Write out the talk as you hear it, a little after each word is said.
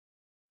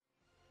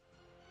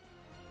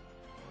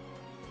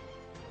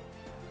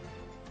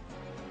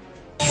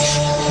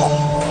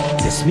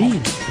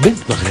ياسمين بنت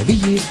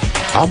مغربية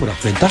عمرها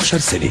 18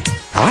 سنة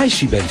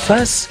عايشة بين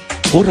فاس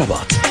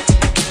والرباط.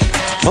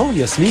 هون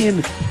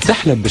ياسمين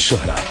تحلم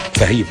بالشهرة،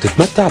 فهي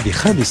بتتمتع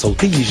بخامة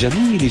صوتية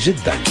جميلة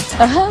جدا.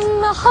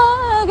 أهم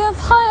حاجة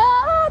في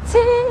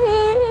حياتي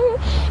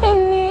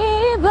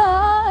إني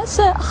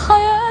بعشق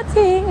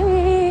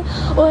حياتي،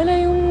 ولا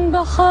يوم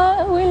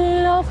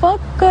بحاول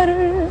أفكر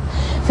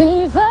في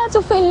اللي فات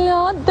وفي اللي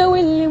عدى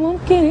واللي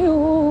ممكن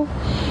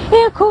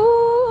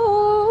يكون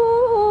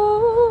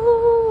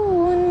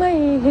ما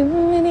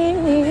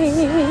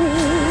يهمني.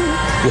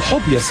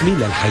 وحب ياسمين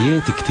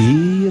للحياة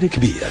كتير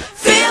كبير.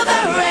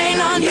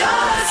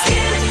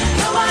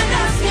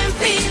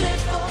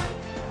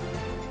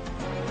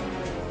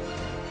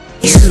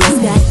 She's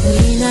got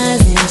green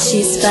eyes and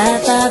she's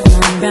 5'5",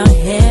 long brown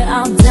hair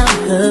all down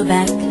her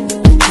back.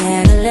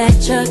 Cadillac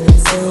truck,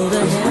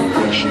 silver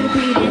hair. Should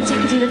be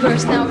dancing to the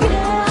verse now.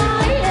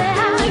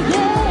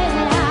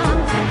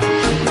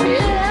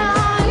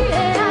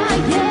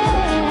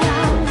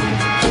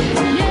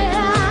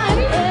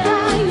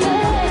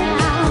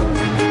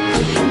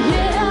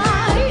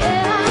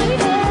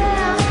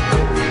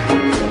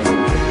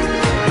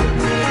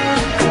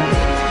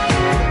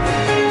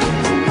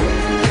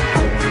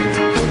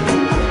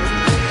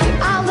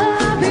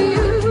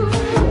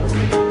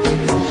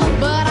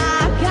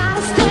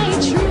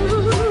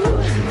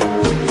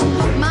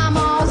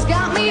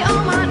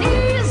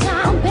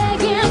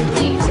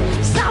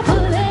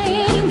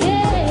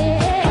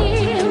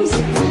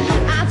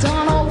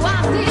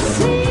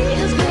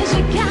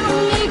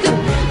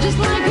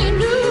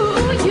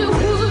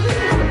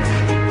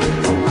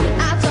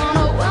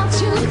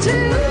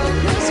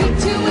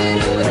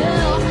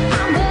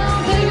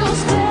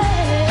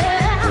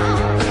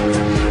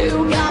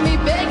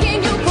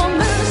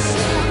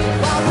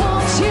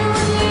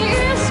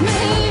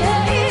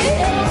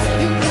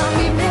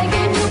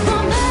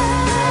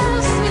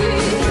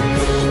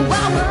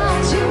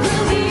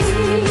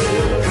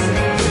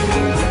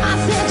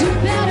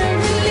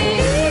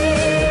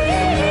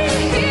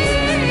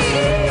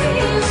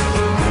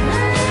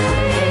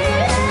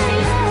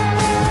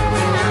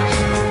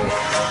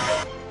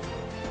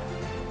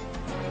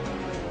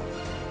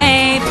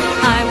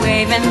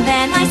 And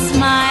then I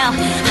smile.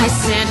 I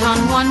sit on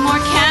one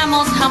more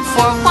camel's hump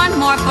for one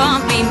more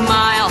bumpy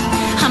mile.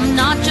 I'm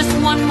not just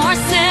one more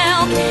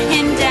silk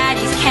in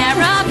Daddy's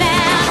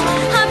caravan.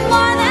 I'm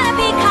more than a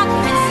peacock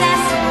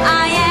princess,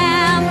 I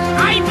am.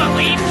 I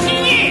believe she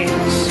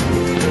is.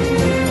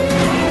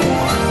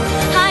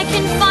 I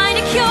can find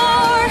a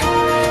cure,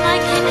 I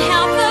can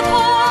help the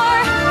poor.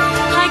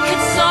 I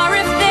could soar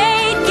if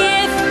they'd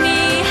give me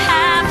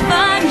half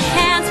a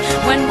chance.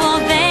 When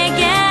will they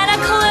get a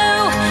clue?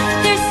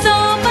 There's so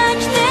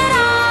much that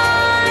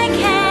I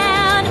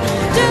can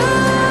do.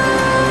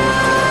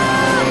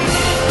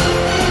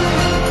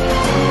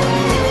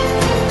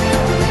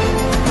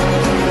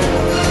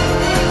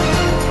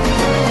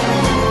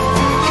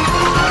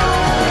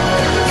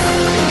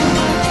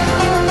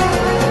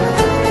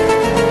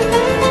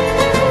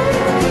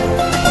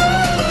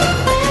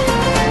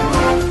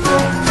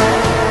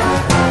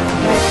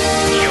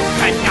 You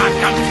cannot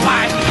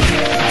comply.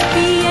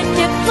 Be a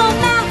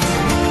diplomat.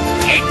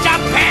 It's a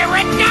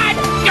parrot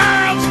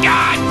Girls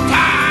Got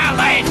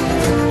Talent.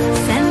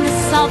 Send the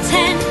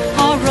Sultan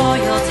a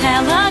royal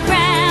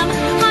telegram.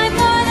 I'm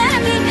more than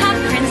a peacock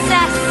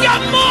princess.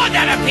 You're more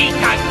than a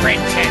peacock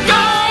princess.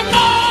 You're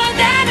more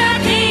than a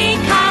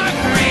peacock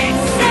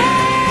princess.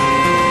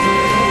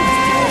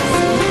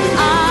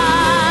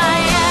 I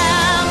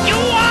am You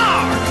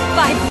are.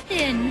 by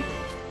thin.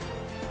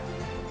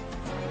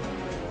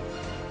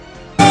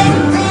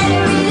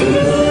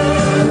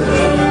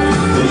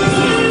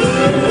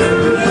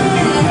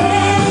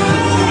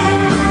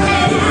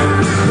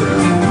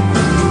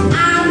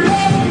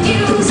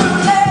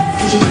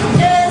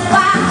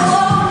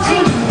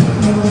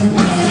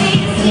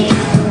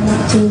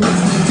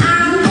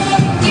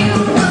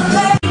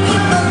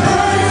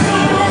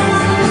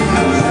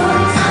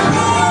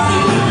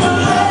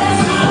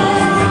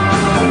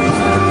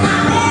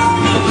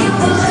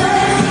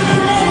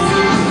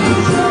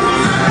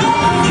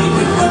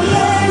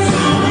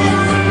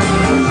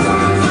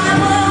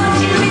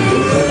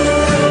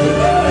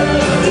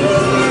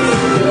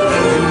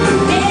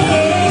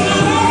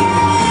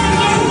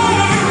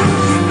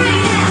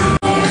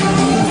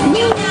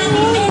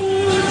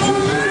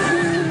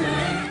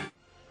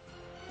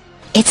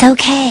 It's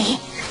okay.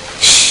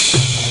 Shh,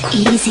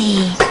 easy.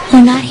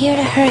 We're not here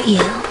to hurt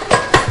you.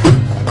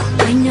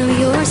 I know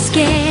you're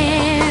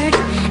scared,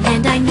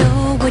 and I know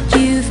what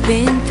you've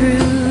been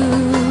through.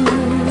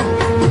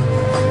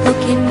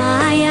 Look in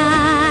my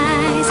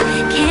eyes,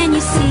 can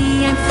you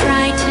see I'm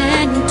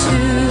frightened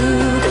too?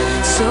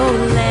 So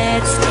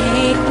let's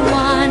take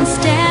one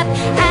step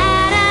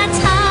at a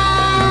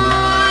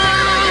time.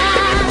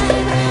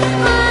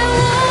 I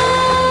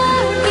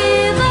won't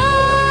give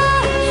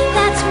up,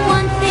 that's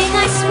one thing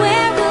I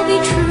swear will be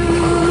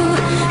true.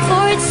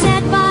 For it's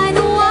said by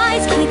the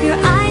wise, keep your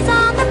eyes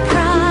on the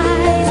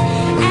prize.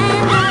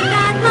 And I've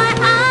got my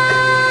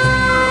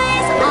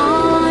eyes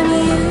on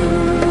you.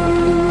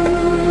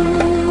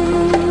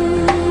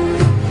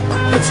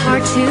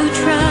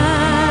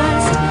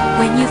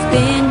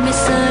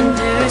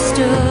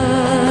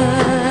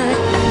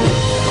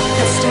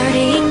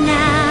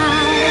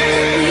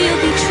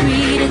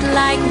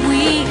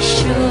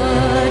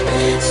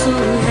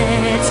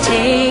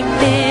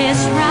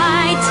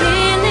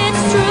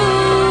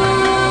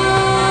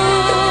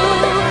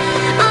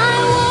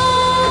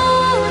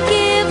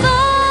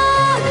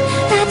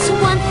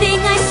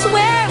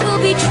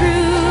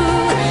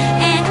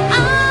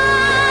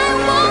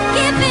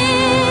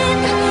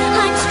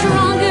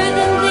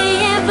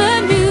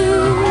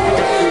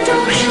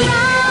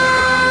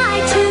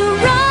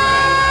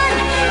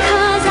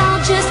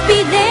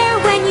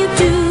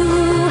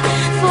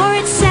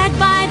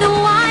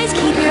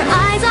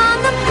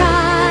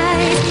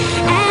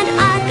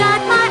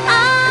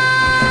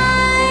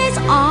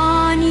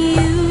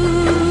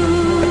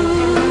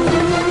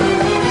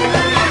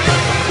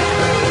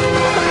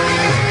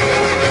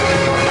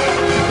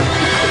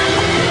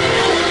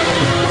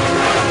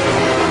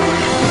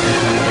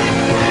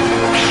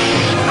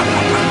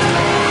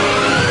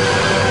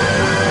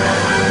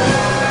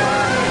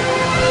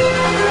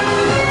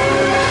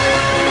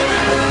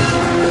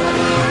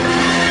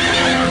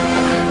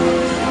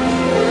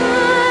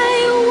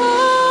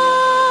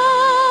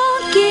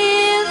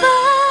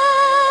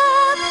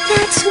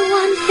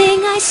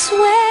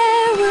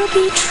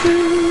 be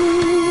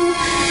true.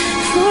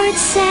 For it's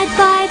said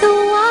by the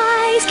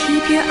wise,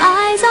 keep your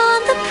eyes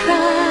on the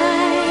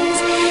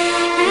prize.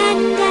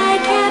 And I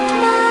kept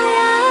my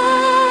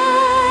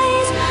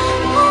eyes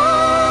on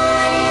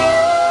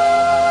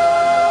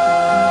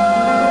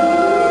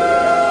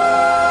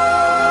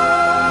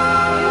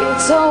you.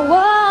 It's so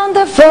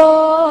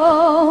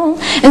wonderful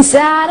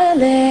inside a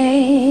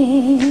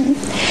lane.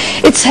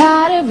 It's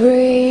hard to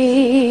breathe,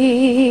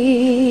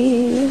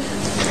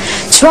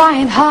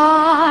 trying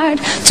hard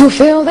to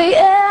fill the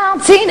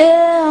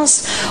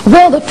emptiness.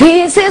 Well, the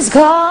peace is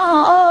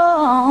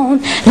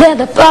gone. Let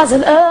the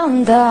puzzle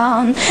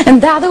undone,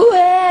 and that's the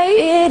way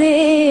it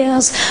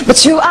is.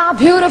 But you are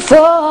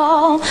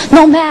beautiful,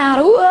 no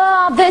matter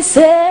what they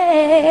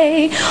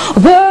say.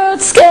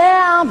 Words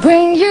can't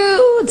bring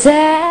you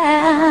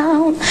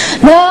down.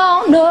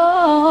 No,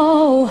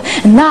 no,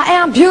 and I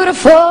am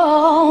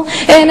beautiful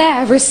in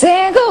every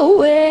single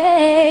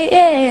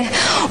way.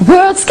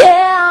 Words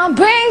can't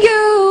bring you